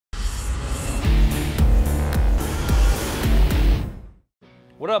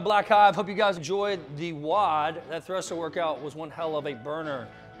What up, Black Hive? Hope you guys enjoyed the WOD. That thruster workout was one hell of a burner.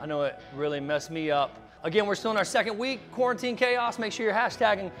 I know it really messed me up. Again, we're still in our second week, quarantine chaos. Make sure you're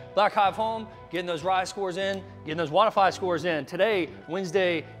hashtagging Black Hive Home, getting those Rise scores in, getting those Wodify scores in. Today,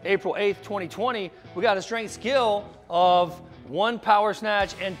 Wednesday, April 8th, 2020, we got a strength skill of 1 power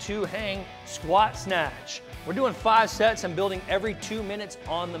snatch and 2 hang squat snatch. We're doing 5 sets and building every 2 minutes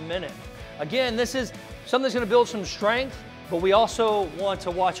on the minute. Again, this is something that's gonna build some strength, but we also want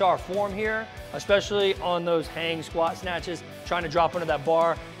to watch our form here, especially on those hang squat snatches, trying to drop under that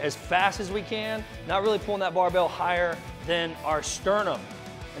bar as fast as we can, not really pulling that barbell higher than our sternum.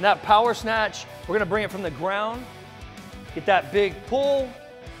 And that power snatch, we're gonna bring it from the ground, get that big pull,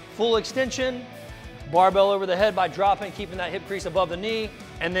 full extension, barbell over the head by dropping, keeping that hip crease above the knee,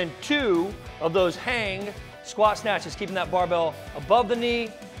 and then 2 of those hang squat snatches, keeping that barbell above the knee,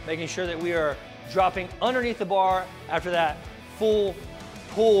 making sure that we are dropping underneath the bar after that full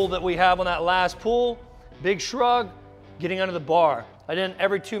pull that we have on that last pull. Big shrug, getting under the bar. Again,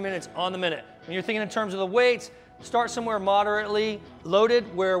 every 2 minutes on the minute. When you're thinking in terms of the weights, start somewhere moderately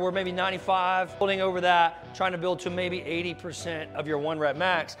loaded where we're maybe 95, holding over that, trying to build to maybe 80% of your 1 rep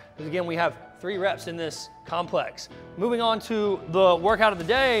max. Because again, we have 3 reps in this complex. Moving on to the workout of the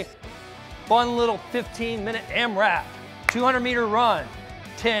day, fun little 15-minute AMRAP, 200-meter run,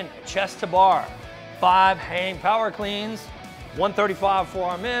 10 chest to bar, 5 hang power cleans, 135 for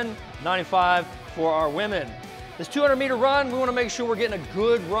our men, 95 for our women. This 200-meter run, we wanna make sure we're getting a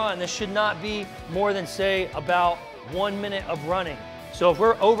good run. This should not be more than, say, about 1 minute of running. So if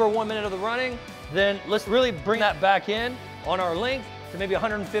we're over 1 minute of the running, then let's really bring that back in on our length to maybe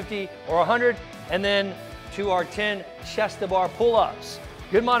 150 or 100, and then to our 10 chest to bar pull-ups.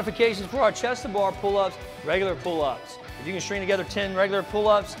 Good modifications for our chest to bar pull-ups, regular pull-ups. If you can string together 10 regular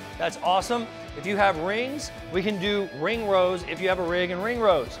pull-ups, that's awesome. If you have rings, we can do ring rows if you have a rig and ring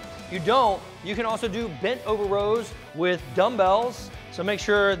rows. If you don't, you can also do bent over rows with dumbbells. So make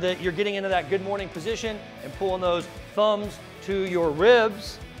sure that you're getting into that good morning position and pulling those thumbs to your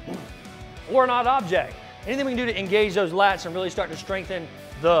ribs or an odd object. Anything we can do to engage those lats and really start to strengthen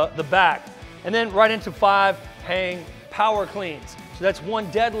the back. And then right into 5 hang power cleans. So that's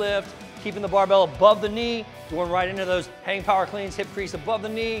 1 deadlift, keeping the barbell above the knee, going right into those hang power cleans, hip crease above the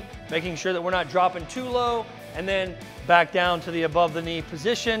knee, making sure that we're not dropping too low, and then back down to the above the knee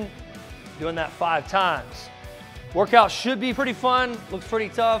position, doing that 5 times. Workout should be pretty fun, looks pretty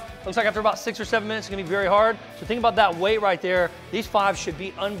tough. Looks like after about 6 or 7 minutes, it's gonna be very hard. So think about that weight right there. These 5 should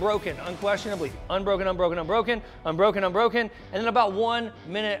be unbroken, unquestionably. Unbroken, unbroken, unbroken, unbroken, unbroken, and then about 1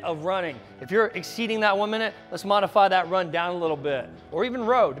 minute of running. If you're exceeding that 1 minute, let's modify that run down a little bit, or even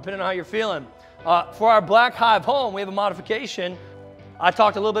row, depending on how you're feeling. For our Black Hive Home, we have a modification. I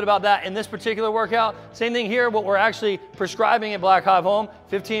talked a little bit about that in this particular workout. Same thing here, what we're actually prescribing at Black Hive Home,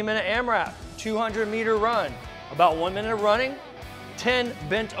 15-minute AMRAP, 200-meter run. About 1 minute of running, 10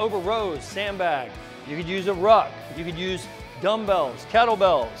 bent over rows, sandbag. You could use a ruck, you could use dumbbells,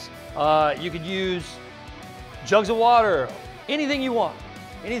 kettlebells, you could use jugs of water, anything you want.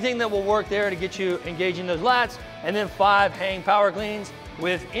 Anything that will work there to get you engaging those lats, and then 5 hang power cleans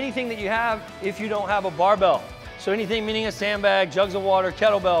with anything that you have if you don't have a barbell. So anything meaning a sandbag, jugs of water,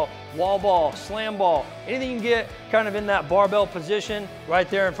 kettlebell, wall ball, slam ball, anything you can get kind of in that barbell position right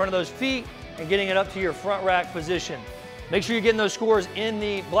there in front of those feet, and getting it up to your front rack position. Make sure you're getting those scores in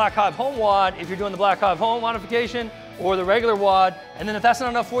the Black Hive Home WOD if you're doing the Black Hive Home modification or the regular WOD. And then if that's not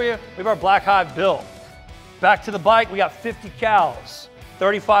enough for you, we have our Black Hive Built. Back to the bike, we got 50 cals,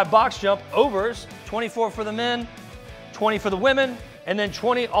 35 box jump overs, 24 for the men, 20 for the women, and then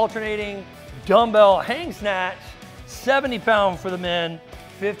 20 alternating dumbbell hang snatch, 70 pound for the men,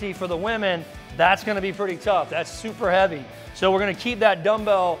 50 for the women. That's gonna be pretty tough. That's super heavy. So we're gonna keep that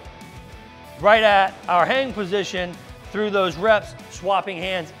dumbbell right at our hang position through those reps, swapping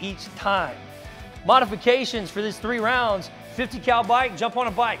hands each time. Modifications for these 3 rounds, 50 cal bike, jump on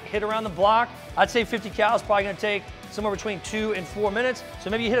a bike, hit around the block. I'd say 50 cal is probably gonna take somewhere between 2 and 4 minutes. So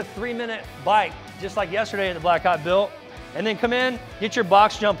maybe you hit a 3-minute bike, just like yesterday at the Black Hive Built, and then come in, get your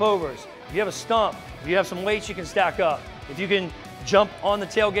box jump overs. If you have a stump, if you have some weights you can stack up, if you can jump on the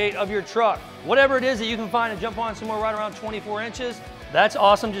tailgate of your truck, whatever it is that you can find and jump on somewhere right around 24 inches, that's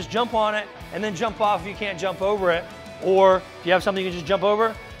awesome. Just jump on it and then jump off if you can't jump over it. Or if you have something you can just jump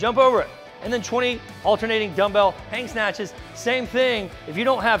over it. And then 20 alternating dumbbell hang snatches. Same thing. If you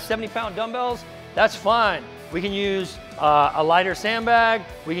don't have 70-pound dumbbells, that's fine. We can use a lighter sandbag.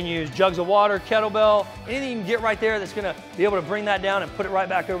 We can use jugs of water, kettlebell, anything you can get right there that's gonna be able to bring that down and put it right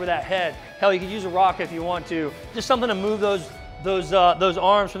back over that head. Hell, you could use a rock if you want to. Just something to move those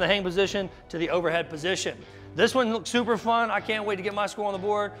arms from the hang position to the overhead position. This one looks super fun. I can't wait to get my score on the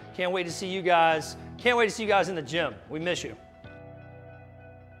board. Can't wait to see you guys. Can't wait to see you guys in the gym. We miss you.